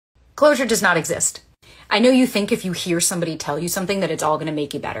Closure does not exist. I know you think if you hear somebody tell you something that it's all going to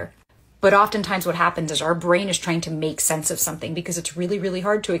make you better. But oftentimes what happens is our brain is trying to make sense of something because it's really, really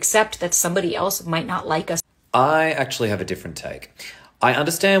hard to accept that somebody else might not like us. I actually have a different take. I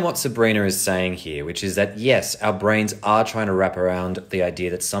understand what Sabrina is saying here, which is that yes, our brains are trying to wrap around the idea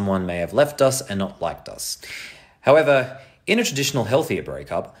that someone may have left us and not liked us. However, in a traditional healthier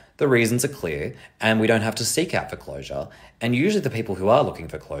breakup, the reasons are clear and we don't have to seek out for closure. And usually the people who are looking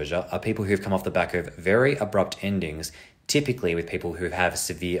for closure are people who've come off the back of very abrupt endings, typically with people who have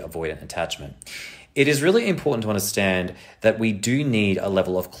severe avoidant attachment. It is really important to understand that we do need a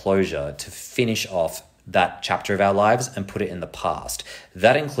level of closure to finish off that chapter of our lives and put it in the past.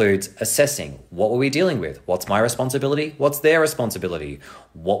 That includes assessing what were we dealing with? What's my responsibility? What's their responsibility?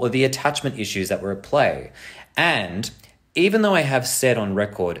 What were the attachment issues that were at play? And even though I have said on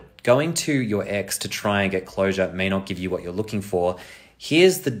record, going to your ex to try and get closure may not give you what you're looking for,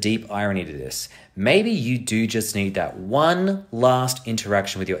 here's the deep irony to this. Maybe you do just need that one last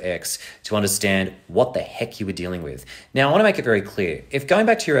interaction with your ex to understand what the heck you were dealing with. Now, I want to make it very clear. If going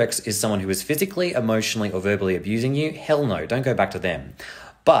back to your ex is someone who is physically, emotionally, or verbally abusing you, hell no, don't go back to them.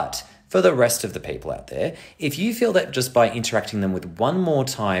 But for the rest of the people out there, if you feel that just by interacting them with one more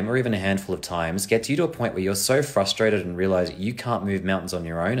time or even a handful of times gets you to a point where you're so frustrated and realize you can't move mountains on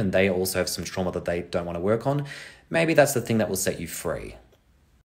your own and they also have some trauma that they don't want to work on, maybe that's the thing that will set you free.